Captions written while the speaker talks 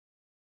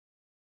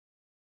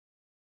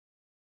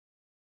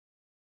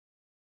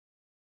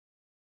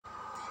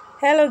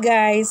Hello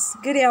guys,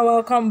 good day and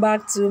welcome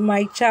back to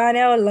my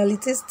channel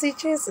Lolita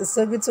Stitches. It's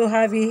so good to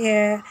have you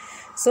here.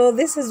 So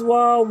this is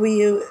what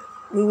we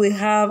will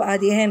have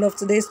at the end of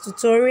today's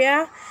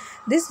tutorial.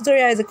 This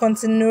tutorial is a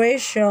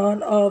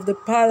continuation of the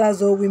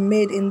palazzo we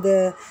made in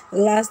the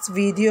last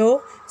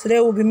video. Today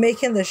we'll be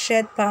making the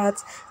shirt part,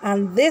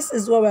 and this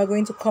is what we're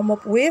going to come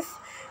up with.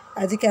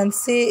 As you can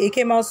see, it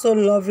came out so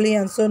lovely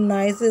and so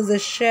nice. This is a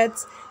shirt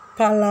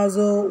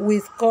palazzo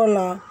with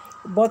collar,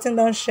 button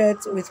down shirt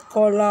with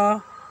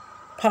collar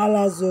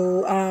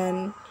palazzo.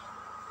 And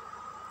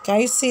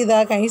can you see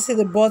that? Can you see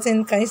the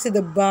button? Can you see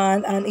the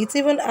band? And it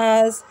even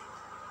has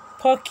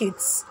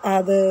pockets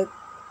at the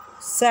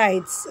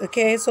sides.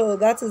 Okay, so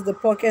that is the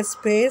pocket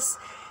space.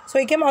 So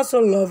it came out so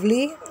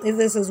lovely. If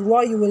this is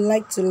what you would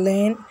like to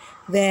learn,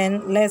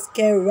 then let's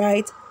get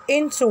right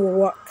into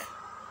work.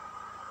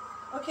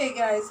 Okay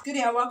guys, good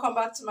day and welcome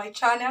back to my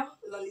channel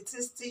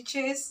Lolita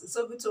Stitches. It's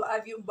so good to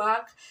have you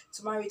back.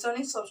 To my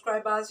returning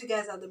subscribers, you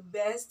guys are the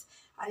best,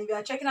 and if you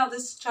are checking out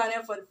this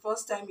channel for the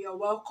first time, you're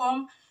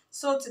welcome.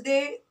 So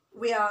today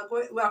we are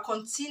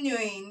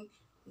continuing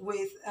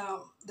with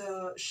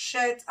the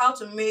shirt, how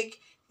to make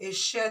a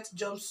shirt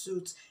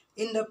jumpsuit.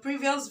 In the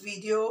previous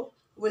video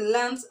we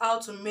learned how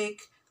to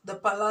make the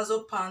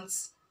palazzo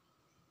pants,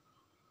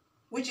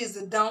 which is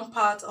the down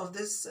part of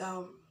this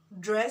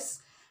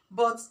dress,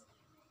 but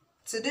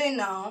today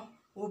now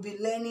we'll be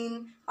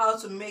learning how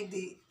to make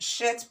the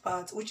shirt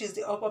part, which is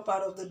the upper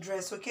part of the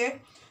dress.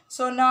 Okay,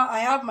 so now I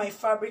have my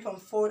fabric on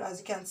fold, as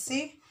you can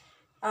see,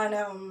 and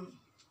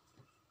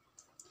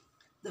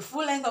the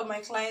full length of my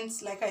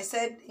clients, like I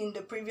said in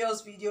the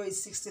previous video,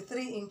 is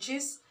 63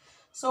 inches.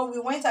 So we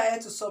went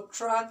ahead to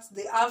subtract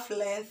the half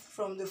length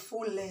from the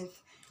full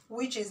length,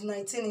 which is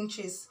 19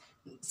 inches.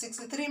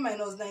 63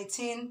 minus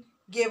 19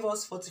 gave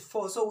us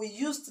 44, so we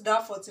used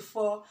that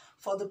 44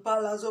 for the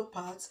palazzo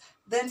part.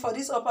 Then for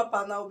this upper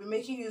part, now we'll be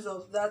making use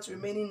of that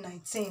remaining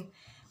 19.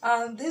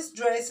 And this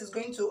dress is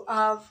going to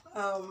have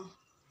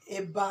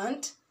a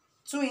band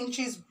 2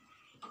 inches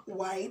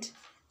wide,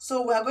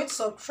 so we are going to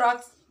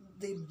subtract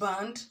the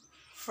band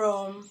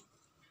from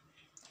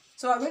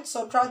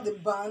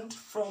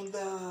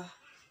the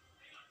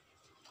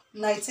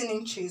 19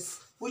 inches,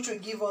 which will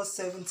give us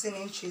 17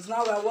 inches.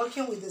 Now we are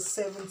working with the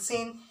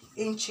 17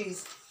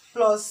 inches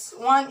plus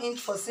 1 inch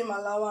for seam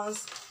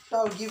allowance.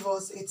 That will give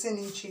us 18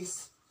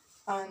 inches,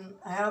 and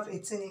I have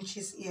 18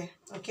 inches here.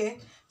 Okay,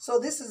 so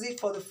this is it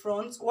for the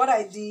front. What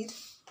I did,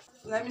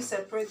 let me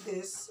separate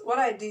this. What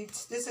I did,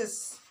 this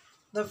is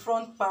the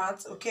front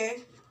part.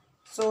 Okay,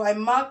 so I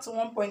marked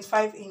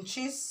 1.5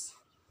 inches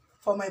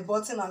for my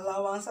button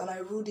allowance and I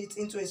ruled it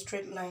into a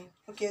straight line.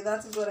 Okay,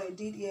 that is what I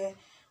did here.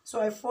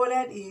 So I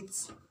folded it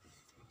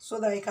so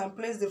that I can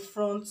place the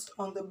front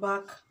on the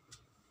back.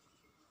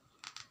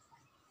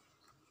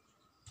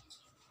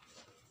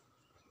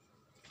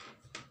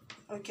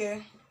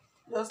 Okay,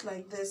 just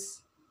like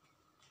this.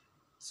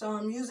 So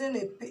I'm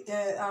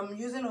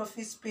using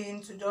office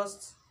pin to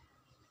just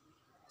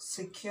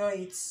secure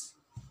it,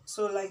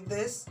 so like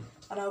this,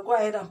 and I'll go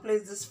ahead and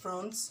place this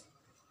front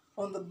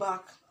on the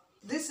back.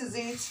 This is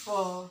it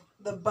for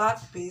the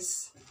back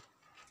piece.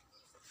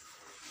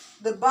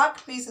 The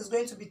back piece is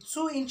going to be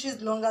 2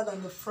 inches longer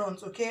than the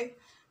front. Okay,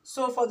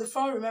 so for the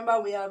front, remember,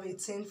 we have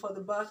 18. For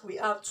the back we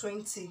have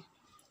 20.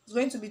 It's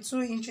going to be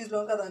 2 inches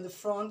longer than the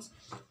front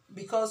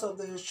because of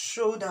the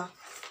shoulder.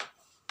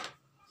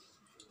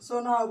 So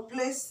now I'll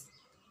place,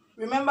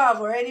 remember I've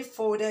already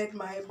folded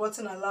my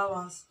button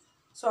allowance,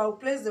 so I'll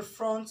place the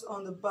front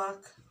on the back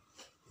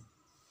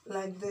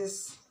like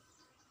this.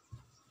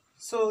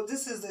 So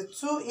this is the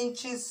 2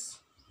 inches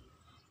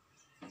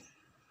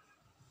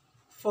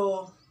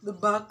for the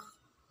back.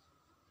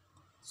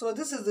 So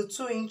this is the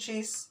 2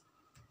 inches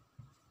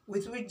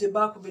with which the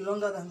back will be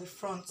longer than the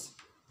front.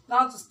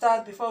 Now to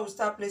start, before we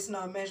start placing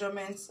our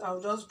measurements,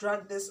 I'll just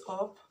drag this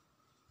up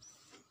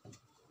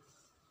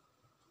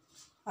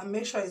and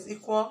make sure it's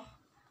equal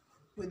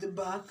with the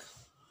back,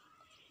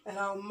 and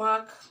I'll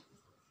mark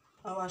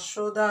our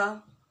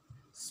shoulder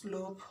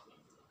slope,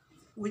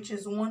 which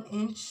is 1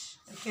 inch.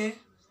 Okay,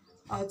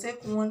 I'll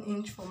take 1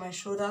 inch for my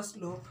shoulder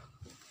slope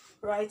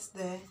right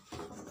there,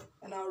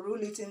 and I'll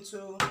roll it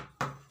into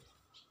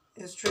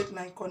a straight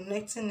line,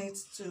 connecting it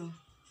to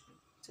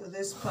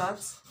this part.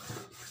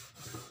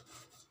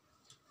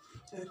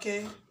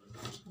 Okay,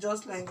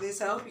 just like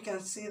this. I hope you can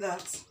see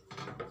that.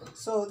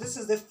 So this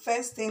is the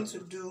first thing to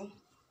do,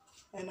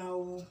 and I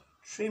will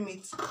trim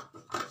it.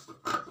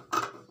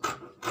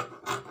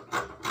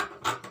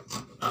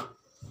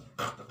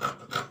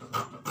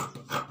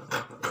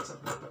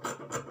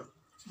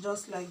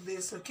 Just like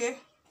this. Okay,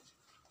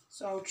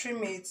 so I'll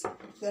trim it,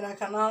 then I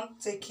can now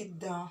take it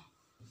down.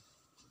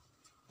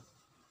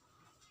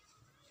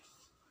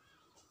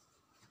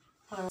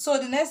 So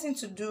the next thing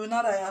to do,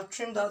 now that I have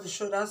trimmed out the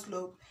shoulder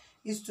slope,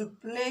 is to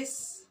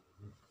place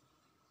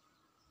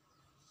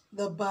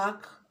the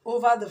back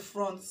over the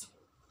front,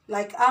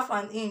 like half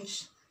an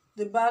inch,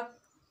 the back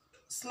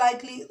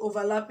slightly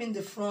overlapping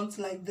the front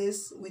like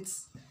this,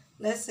 with,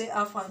 let's say,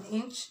 half an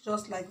inch,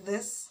 just like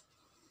this.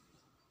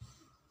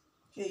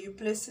 Okay, you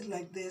place it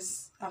like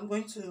this. I'm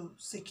going to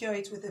secure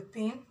it with a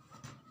pin.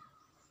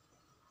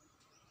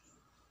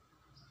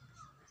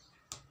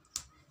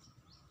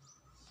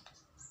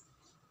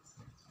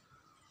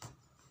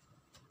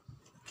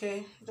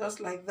 Okay, just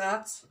like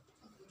that.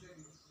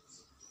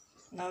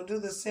 Now do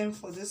the same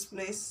for this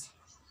place.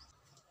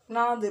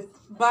 Now the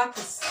back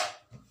is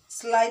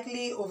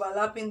slightly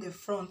overlapping the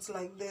front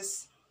like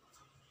this.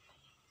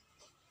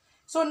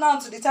 So now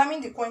to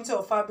determine the quantity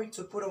of fabric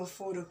to put on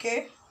fold,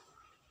 okay,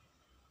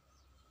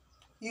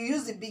 you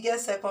use the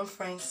biggest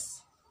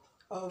circumference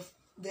of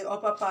the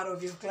upper part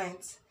of your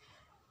client.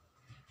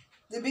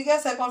 The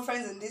biggest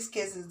circumference in this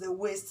case is the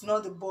waist,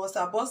 not the bust.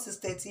 Our bust is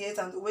 38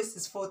 and the waist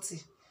is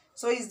 40.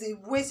 So it's the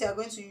waist you are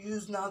going to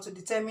use now to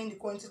determine the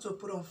quantity to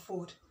put on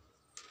fold.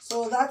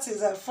 So that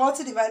is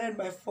 40 divided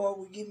by 4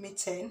 will give me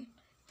 10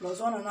 plus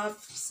 1.5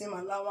 seam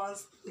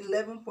allowance,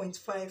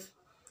 11.5.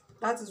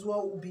 That is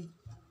what we'll be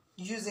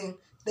using.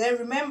 Then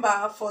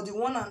remember, for the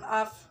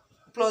 1.5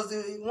 plus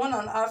the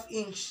 1.5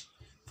 inch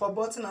for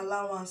button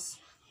allowance,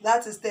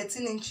 that is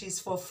 13 inches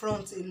for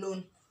front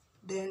alone,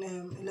 then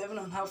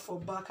 11.5 for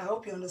back. I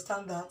hope you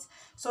understand that.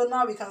 So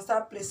now we can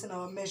start placing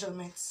our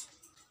measurements.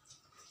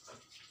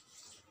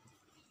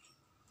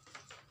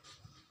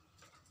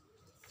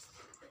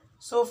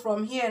 So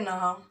from here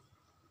now,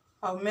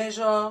 I'll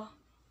measure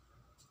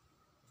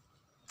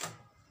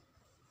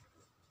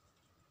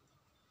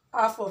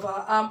half of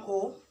our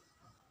armhole.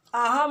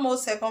 Our armhole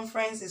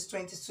circumference is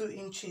 22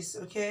 inches,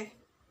 okay?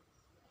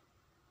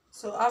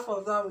 So half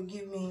of that will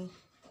give me,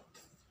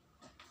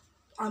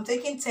 I'm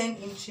taking 10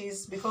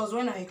 inches because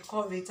when I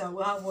curve it, I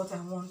will have what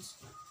I want.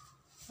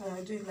 When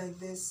I do it like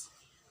this,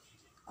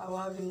 I will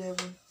have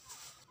 11.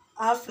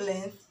 Half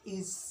length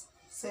is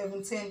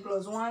 17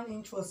 plus 1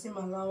 inch for seam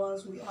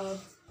allowance, we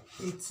have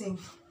 18.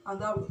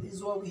 And that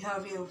is what we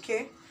have here,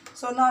 okay?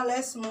 So now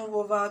let's move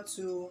over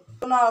to,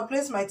 so now I'll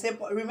place my tape.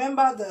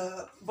 Remember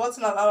the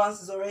button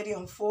allowance is already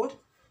on fold.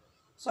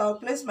 So I'll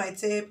place my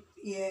tape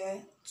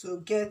here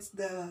to get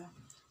the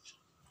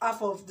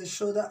half of the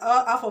shoulder,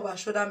 half of our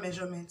shoulder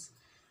measurement.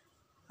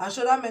 Our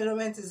shoulder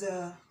measurement is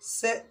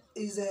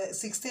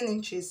 16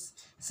 inches.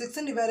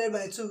 16 divided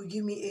by 2 will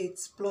give me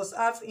 8 plus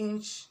half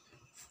inch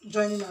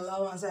joining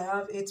allowance. I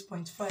have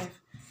 8.5.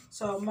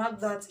 So I'll mark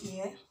that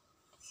here.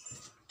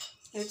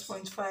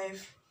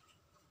 8.5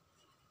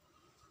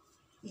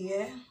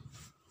 here,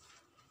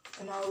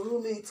 and I'll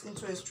rule it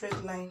into a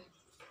straight line.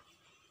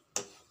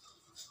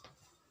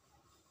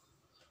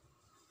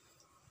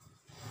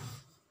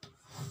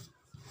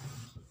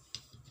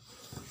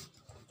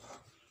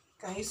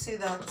 Can you see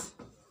that?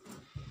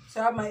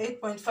 So I have my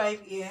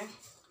 8.5 here,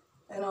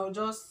 and I'll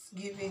just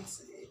give it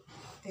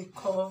a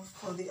curve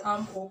for the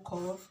armhole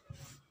curve.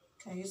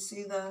 Can you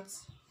see that?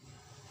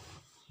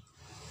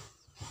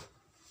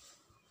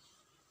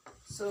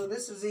 So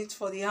this is it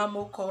for the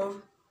armhole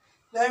curve.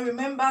 Then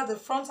remember, the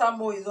front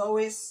armhole is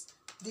always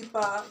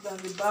deeper than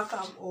the back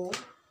armhole.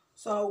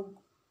 So I'll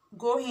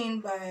go in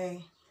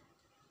by,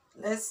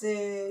 let's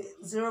say,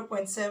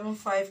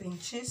 0.75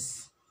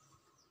 inches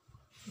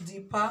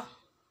deeper.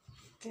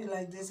 Okay,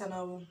 like this, and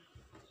I will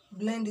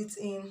blend it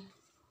in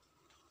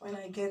when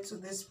I get to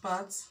this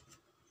part.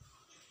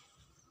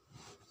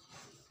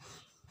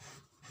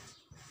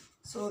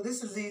 So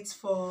this is it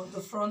for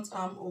the front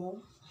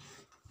armhole.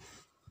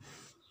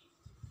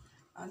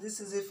 And this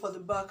is it for the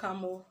back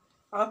armhole.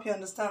 I hope you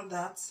understand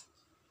that.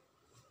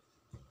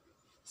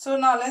 So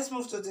now let's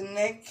move to the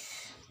neck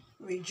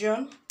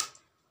region.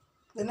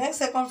 The neck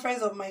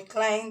circumference of my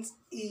client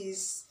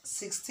is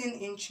 16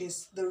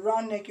 inches. The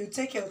round neck, you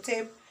take your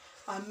tape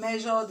and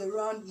measure the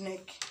round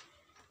neck.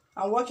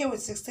 I'm working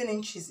with 16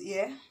 inches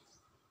here.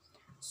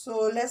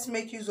 So let's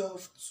make use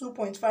of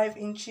 2.5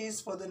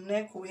 inches for the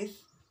neck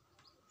width.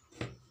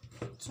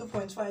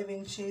 2.5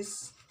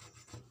 inches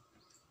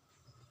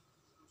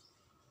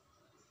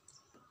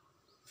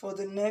for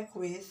the neck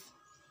width.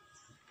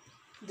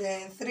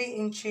 Then 3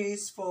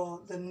 inches for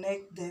the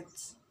neck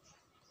depth.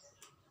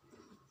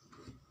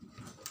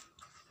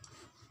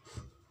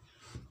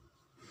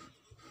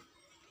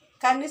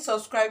 Kindly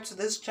subscribe to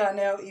this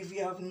channel if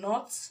you have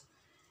not,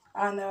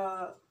 and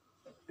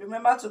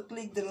remember to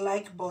click the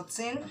like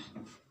button,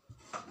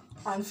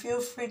 and feel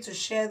free to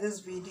share this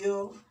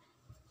video.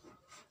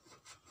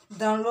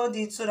 Download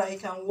it so that you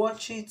can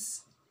watch it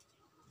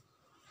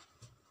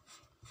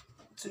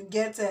to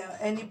get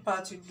any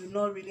part you do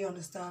not really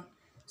understand.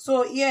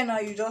 So here now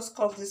you just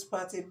curve this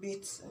part a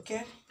bit,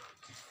 okay?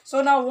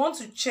 So now we want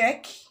to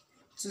check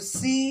to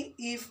see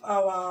if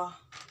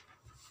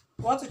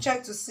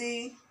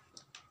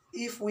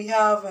if we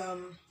have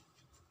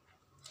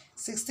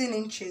 16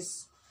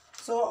 inches.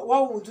 So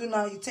what we'll do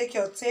now, you take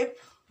your tape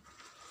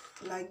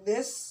like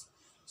this.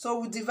 So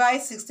we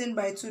divide 16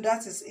 by 2,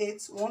 that is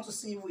 8. We want to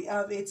see if we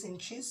have 8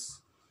 inches.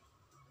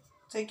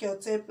 Take your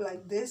tape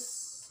like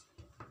this,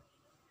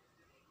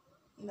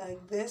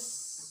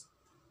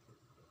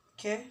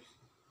 okay?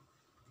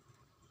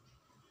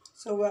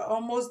 So we're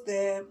almost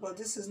there, but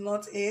this is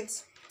not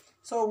 8.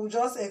 So we'll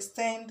just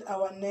extend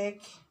our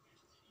neck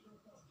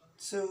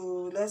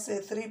to, let's say,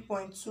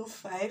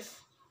 3.25.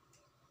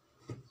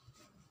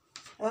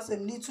 That's a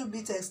little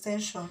bit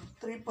extension,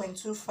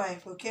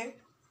 3.25, okay?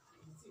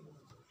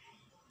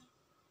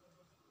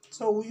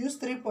 So we use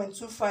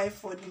 3.25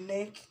 for the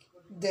neck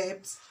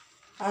depth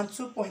and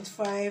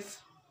 2.5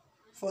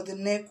 for the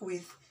neck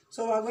width.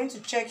 So we're going to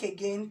check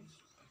again.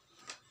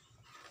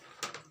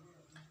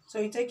 So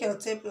you take your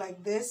tape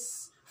like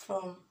this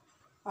from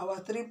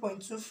our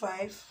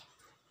 3.25.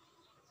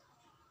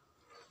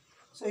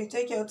 So you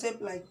take your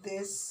tape like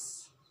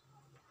this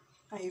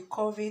and you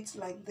curve it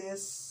like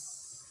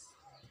this,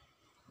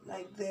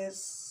 like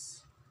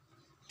this.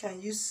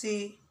 Can you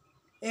see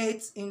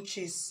 8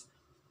 inches?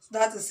 So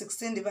that is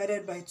 16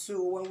 divided by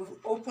 2. When we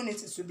open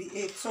it, it will be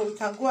 8. So we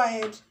can go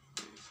ahead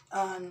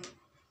and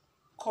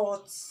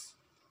cut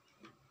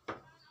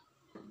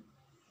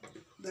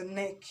the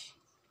neck.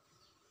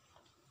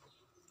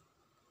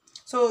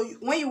 So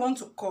when you want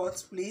to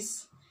cut,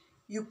 please,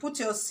 you put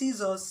your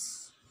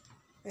scissors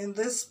in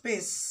this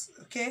space,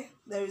 okay?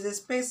 There is a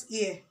space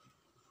here.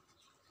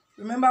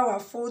 Remember, we're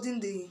folding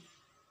the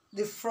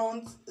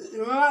front.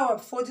 Remember, we're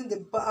folding the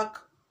back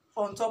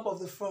on top of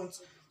the front.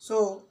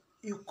 So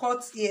you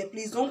cut here.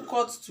 Please don't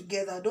cut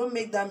together. Don't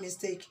make that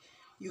mistake.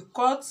 You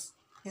cut,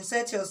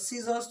 insert your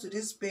scissors to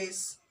this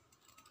space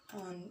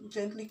and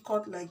gently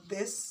cut like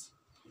this.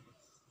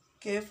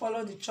 Okay,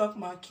 follow the chalk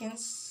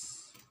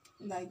markings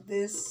like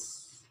this.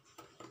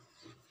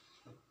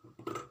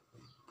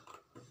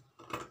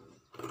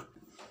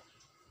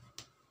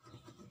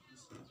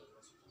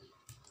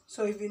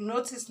 So if you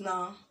notice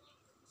now,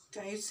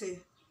 can you see?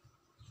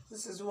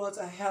 This is what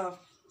I have.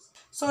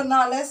 So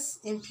now let's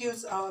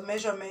impute our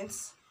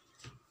measurements.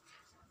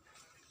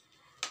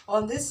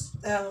 On this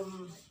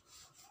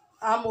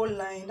armhole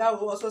line, that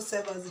will also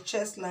serve as the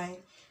chest line,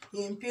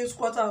 you impute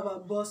quarter of our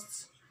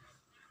bust.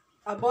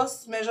 Our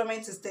bust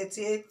measurement is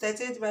 38.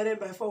 38 divided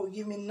by 4 will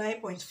give me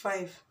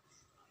 9.5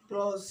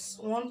 plus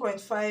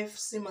 1.5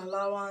 seam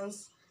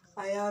allowance.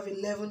 I have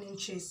 11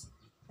 inches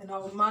and I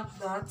will mark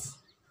that.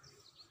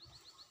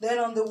 Then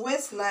on the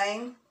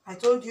waistline, I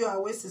told you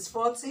our waist is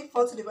 40.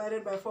 40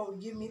 divided by 4 will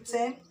give me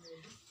 10.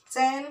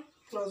 10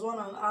 plus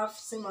 1.5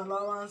 seam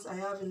allowance, I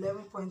have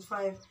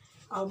 11.5.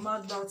 I'll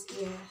mark that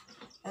here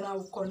and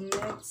I'll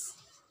connect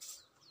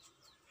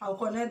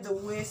the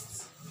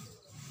waist,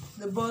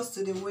 the bust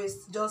to the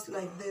waist, just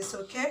like this,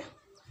 okay?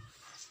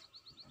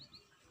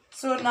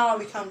 So now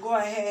we can go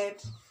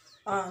ahead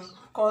and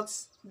cut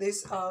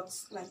this out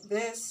like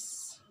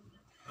this.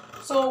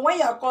 So when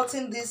you are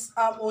cutting this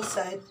armhole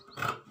side,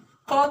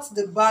 cut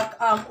the back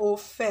armhole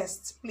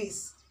first,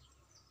 please.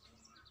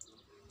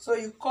 So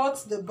you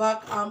cut the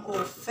back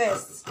armhole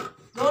first.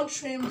 Don't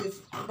trim the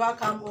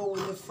back armhole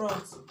with the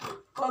front.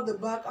 Cut the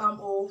back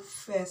armhole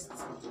first.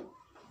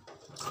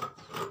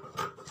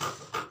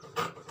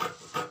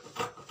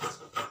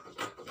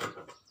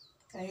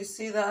 Can you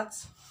see that?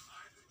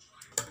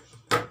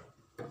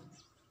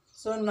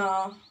 So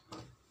now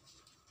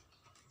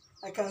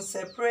I can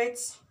separate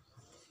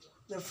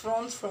the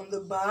front from the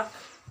back.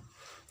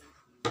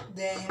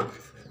 Then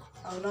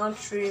I'll now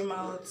trim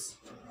out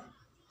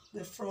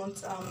the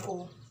front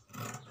armhole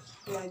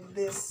like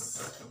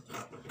this.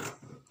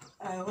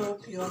 I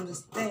hope you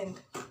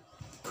understand.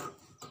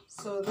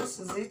 So this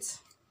is it.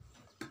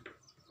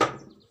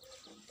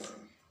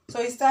 So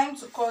it's time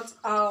to cut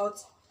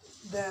out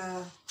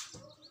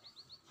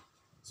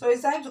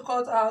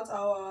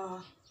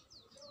our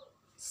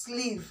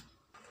sleeve.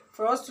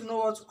 For us to know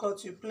what to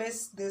cut, you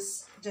place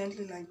this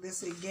gently like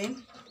this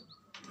again.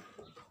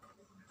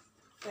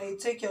 Then you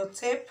take your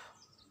tape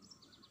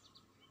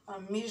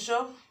and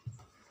measure.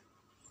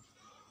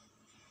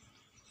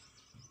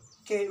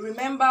 Okay,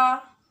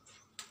 remember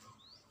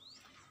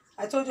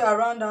I told you our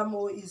round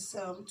armhole is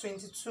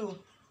 22.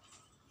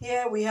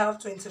 Here we have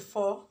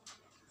 24.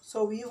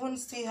 So we even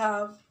still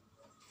have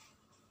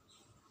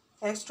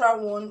extra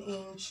 1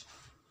 inch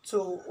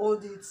to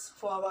hold it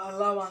for our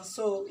allowance.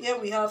 So here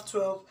we have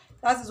 12.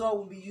 That is what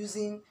we'll be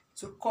using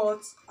to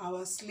cut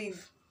our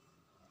sleeve.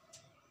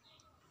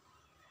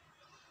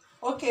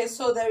 Okay,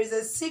 so there is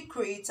a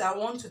secret I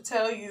want to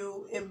tell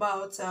you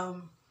about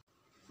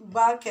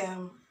back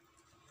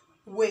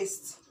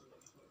waist.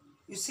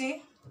 You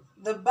see,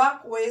 the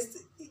back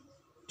waist,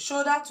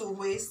 shoulder to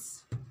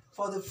waist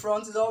for the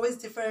front is always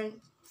different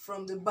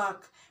from the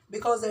back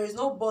because there is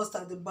no bust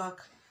at the back.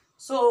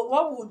 So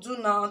what we'll do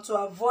now to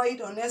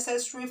avoid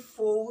unnecessary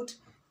fold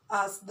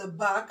at the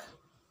back,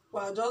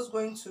 we're just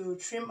going to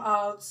trim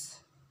out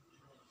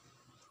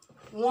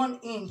 1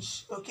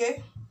 inch,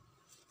 okay,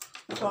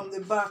 from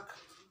the back.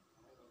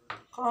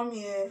 Come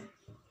here,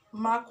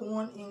 mark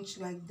 1 inch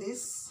like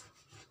this,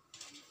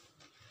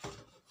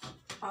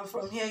 and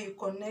from here you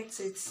connect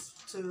it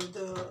to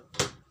the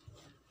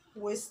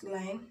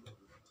waistline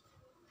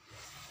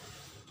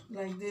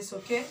like this,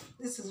 okay?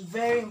 This is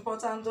very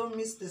important, don't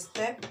miss the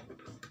step.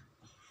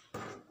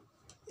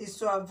 Is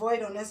to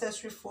avoid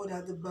unnecessary fold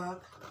at the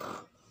back,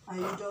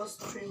 and you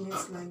just trim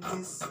it like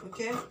this,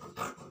 okay?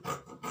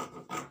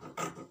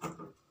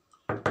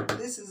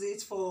 This is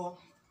it for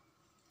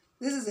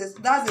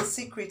That's a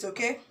secret,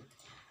 okay?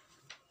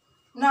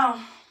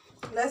 Now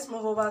let's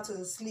move over to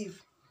the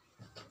sleeve.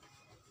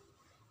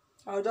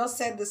 I'll just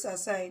set this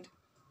aside.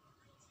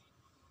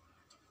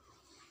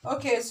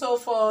 Okay, so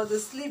for the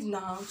sleeve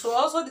now, to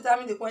also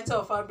determine the quantity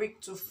of fabric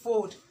to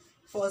fold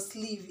for a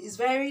sleeve is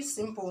very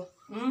simple.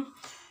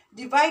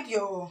 Divide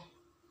your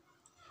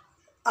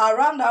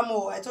around that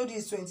I told you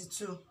is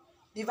 22.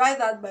 Divide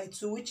that by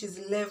 2, which is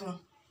 11.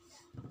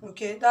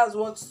 Okay, that's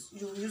what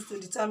you use to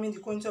determine the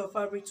quantity of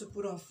fabric to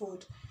put on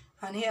fold.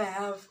 And here I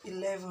have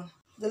 11.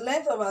 The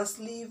length of our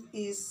sleeve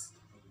is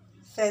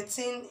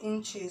 13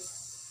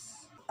 inches.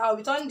 I'll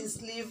be turning the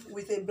sleeve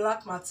with a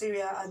black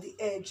material at the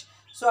edge,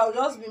 so I'll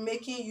just be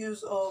making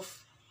use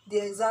of the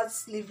exact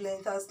sleeve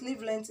length. Our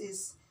sleeve length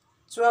is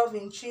 12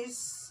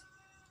 inches.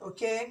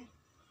 Okay,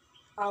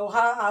 I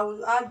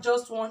will add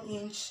just 1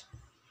 inch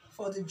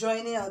for the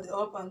joining at the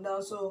up and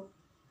down, so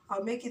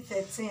I'll make it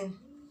 13.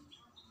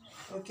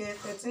 Okay,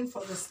 13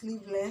 for the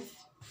sleeve length.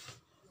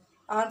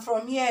 And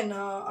from here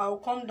now I'll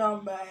come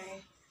down by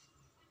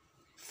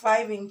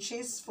 5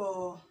 inches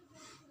to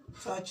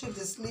achieve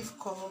the sleeve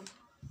curve.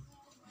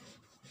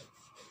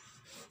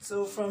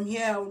 So from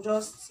here I'll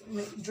just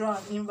draw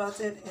an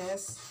inverted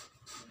S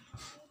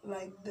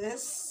like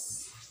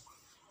this,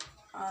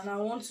 and I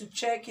want to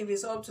check if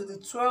it's up to the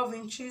 12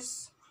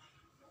 inches.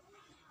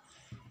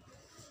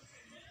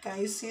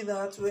 Can you see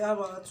that we have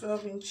our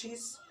 12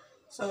 inches?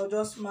 So I'll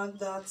just mark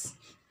that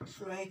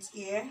right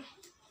here.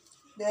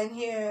 Then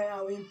here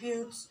I will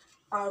impute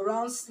our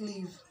round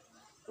sleeve.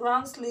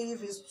 Round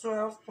sleeve is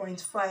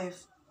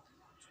 12.5.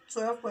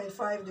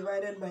 12.5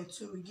 divided by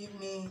 2 will give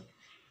me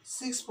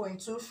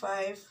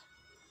 6.25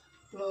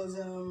 plus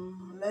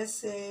let's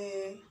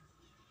say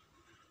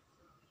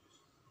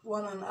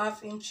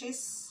 1.5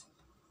 inches.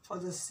 For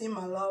the seam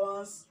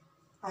allowance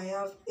I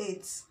have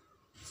 8.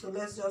 So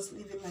let's just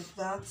leave it like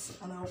that,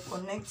 and I'll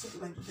connect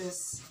it like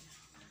this.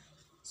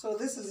 So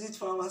this is it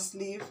for our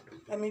sleeve.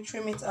 Let me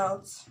trim it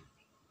out.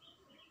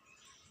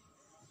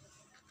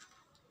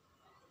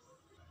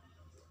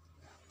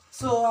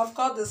 So I've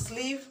cut the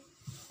sleeve,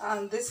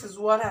 and this is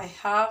what I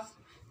have.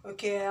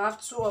 Okay, I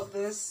have 2 of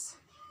this.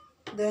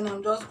 Then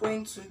I'm just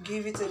going to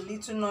give it a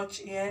little notch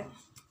here.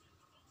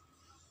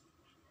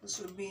 This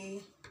will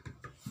be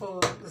for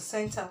the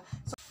center.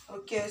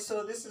 Okay,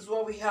 so this is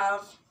what we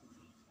have.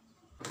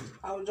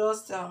 I'll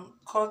just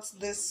cut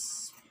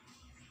this.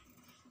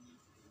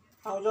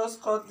 I'll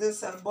just cut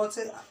this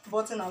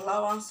button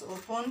allowance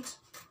opened,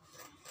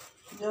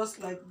 just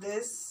like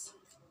this.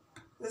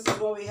 This is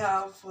what we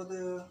have for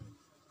the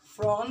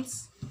front,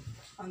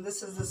 and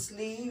this is the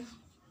sleeve,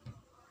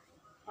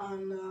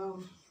 and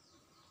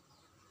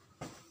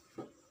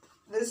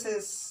this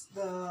is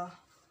the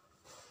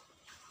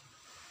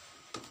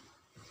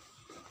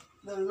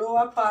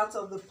lower part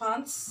of the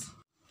pants.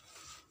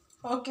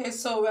 Okay,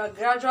 so we are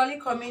gradually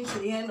coming to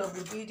the end of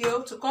the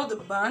video. To cut the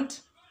band,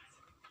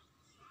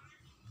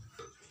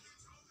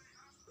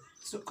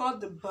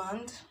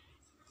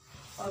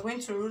 we're going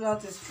to rule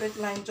out a straight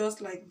line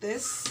just like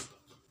this.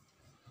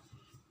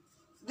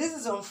 This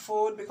is on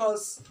fold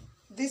because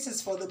this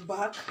is for the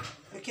back.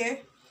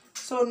 Okay,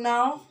 so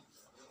now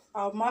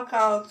I'll mark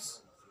out.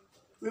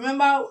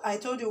 Remember, I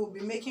told you we'll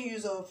be making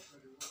use of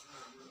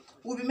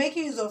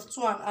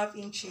 2.5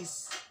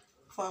 inches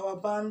for our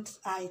band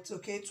height.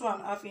 Okay,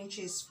 2.5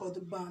 inches for the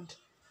band.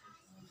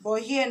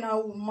 But here now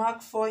we'll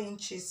mark 4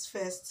 inches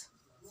first,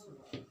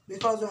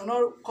 because we're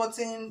not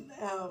cutting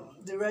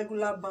the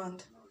regular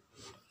band.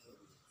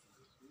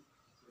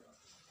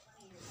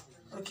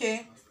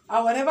 Okay,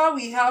 and whatever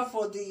we have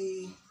for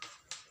the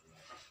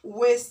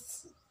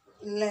waist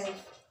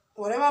length,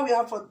 whatever we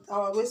have for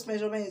our waist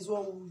measurement is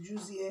what we'll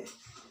use here,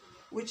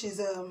 which is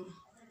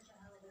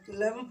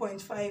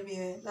 11.5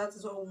 here. That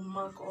is what we'll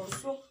mark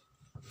also.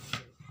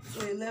 So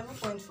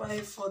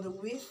 11.5 for the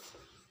width,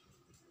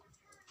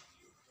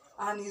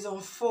 and is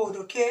on fold.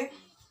 Okay,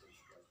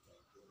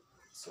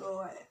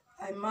 so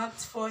I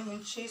marked 4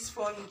 inches,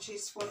 4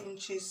 inches, 4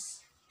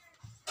 inches.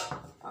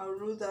 I'll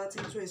rule that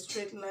into a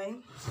straight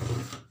line.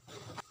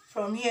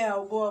 From here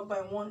I'll go up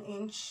by 1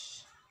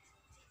 inch.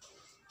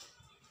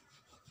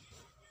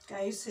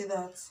 Can you see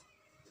that?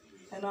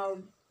 And I'll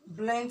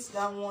blend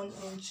that 1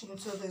 inch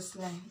into this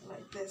line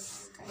like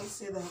this. Can you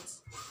see that?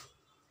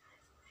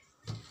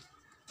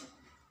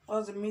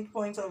 What's the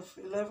midpoint of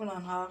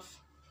 11.5?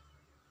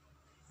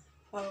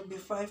 That will be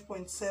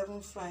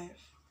 5.75.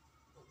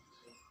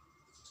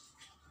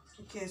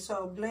 Okay, so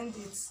I'll blend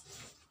it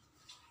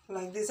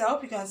like this. I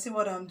hope you can see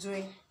what I'm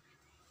doing.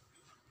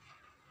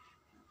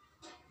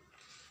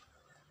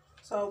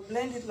 So I'll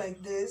blend it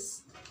like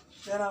this.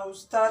 Then I'll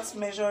start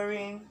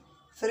measuring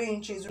 3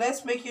 inches.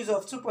 Let's make use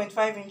of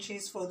 2.5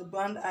 inches for the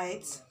band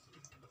height.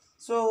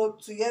 So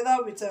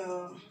together with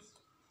the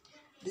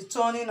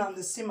turning and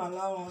the seam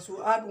allowance,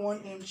 we'll add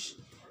 1 inch.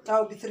 That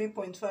will be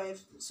 3.5.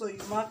 So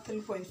you mark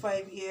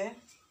 3.5 here.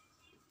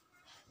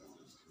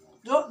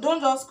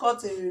 Don't just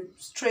cut a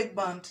straight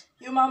band.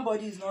 Human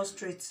body is not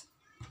straight.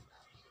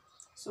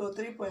 So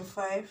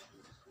 3.5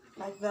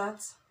 like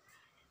that.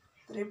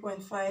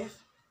 3.5.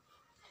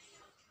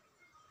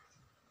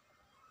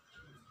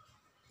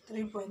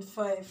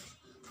 3.5.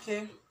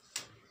 Okay,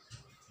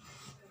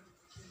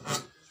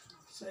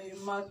 so you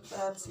mark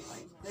that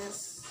like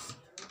this,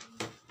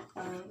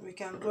 and we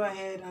can go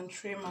ahead and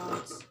trim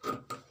out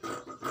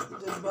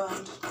the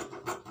band.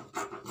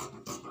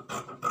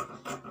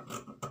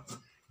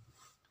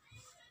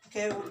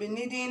 Okay, we'll be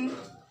needing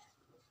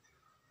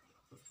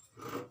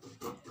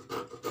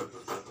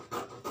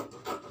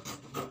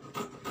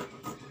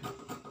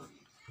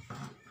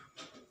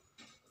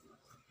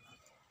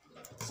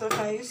so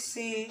can you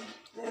see,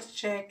 let's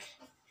check,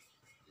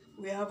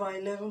 we have our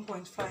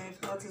 11.5,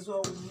 that is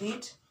what we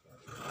need.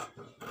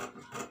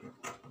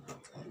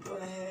 Go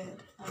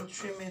ahead and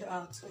trim it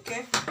out.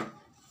 Okay,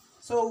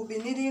 so we'll be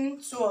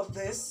needing 2 of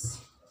this.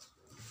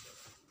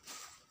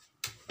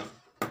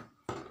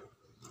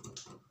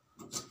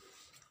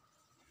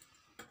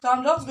 So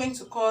I'm just going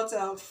to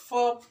cut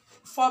four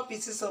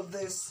pieces of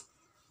this,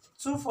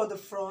 2 for the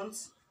front,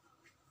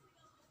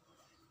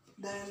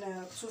 then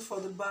 2 for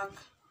the back.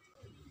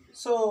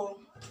 So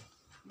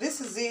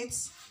this is it.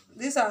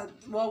 These are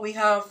what we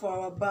have for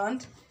our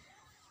band.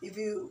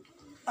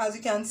 As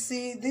you can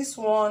see, this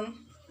one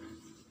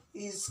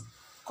is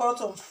cut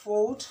on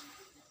fold.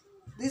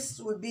 This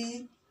will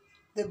be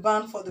the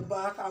band for the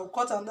back. I'll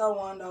cut another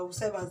one that will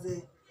serve as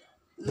the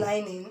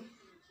lining.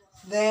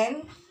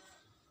 Then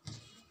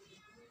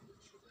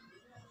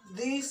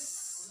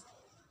these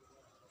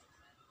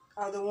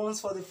are the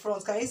ones for the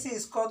front. Can you see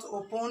it's cut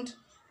opened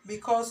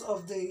because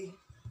of the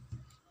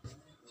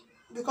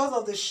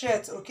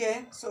shirt?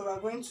 Okay, so we're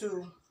going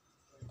to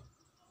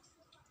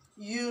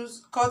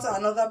cut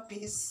another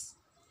piece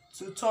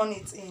to turn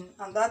it in,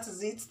 and that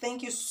is it.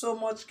 Thank you so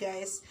much,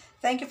 guys.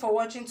 Thank you for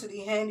watching to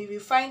the end. If you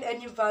find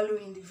any value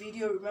in the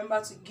video,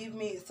 remember to give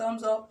me a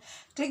thumbs up,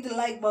 click the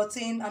like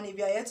button, and if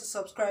you are yet to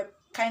subscribe,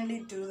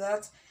 kindly do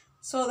that.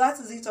 So that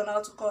is it on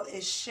how to cut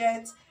a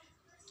shirt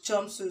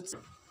jumpsuit.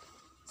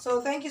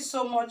 So thank you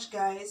so much,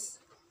 guys.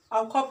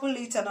 I'll couple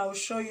it and I'll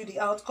show you the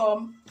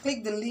outcome.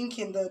 Click the link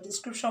in the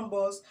description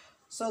box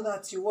so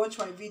that you watch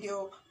my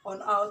video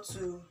on how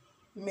to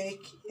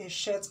make a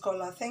shirt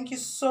collar. Thank you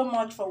so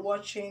much for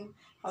watching.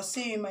 I'll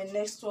see you in my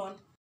next one.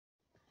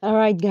 All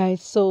right,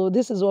 guys, so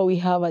this is what we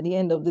have at the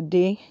end of the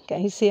day.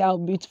 Can you see how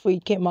beautiful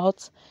it came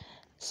out?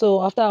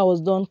 So after I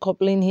was done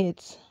coupling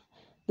it,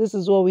 this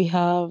is what we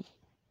have.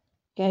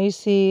 Can you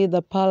see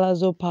the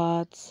palazzo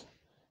part?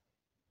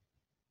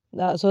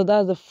 So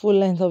that's the full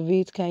length of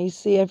it. Can you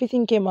see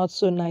everything came out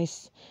so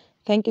nice?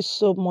 Thank you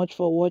so much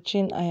for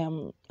watching. I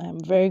am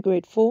very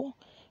grateful.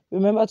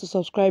 Remember to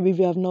subscribe if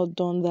you have not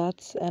done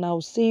that, and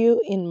I'll see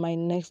you in my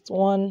next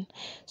one.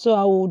 So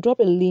I will drop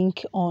a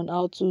link on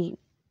how to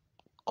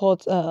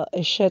cut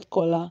a shirt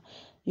collar.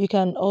 You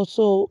can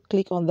also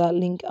click on that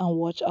link and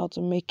watch how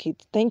to make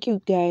it. Thank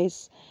you,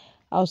 guys.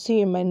 I'll see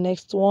you in my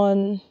next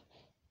one.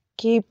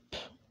 Keep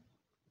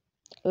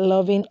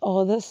loving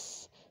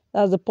others.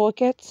 That's the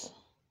pocket.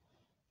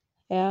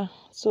 Yeah,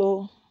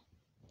 so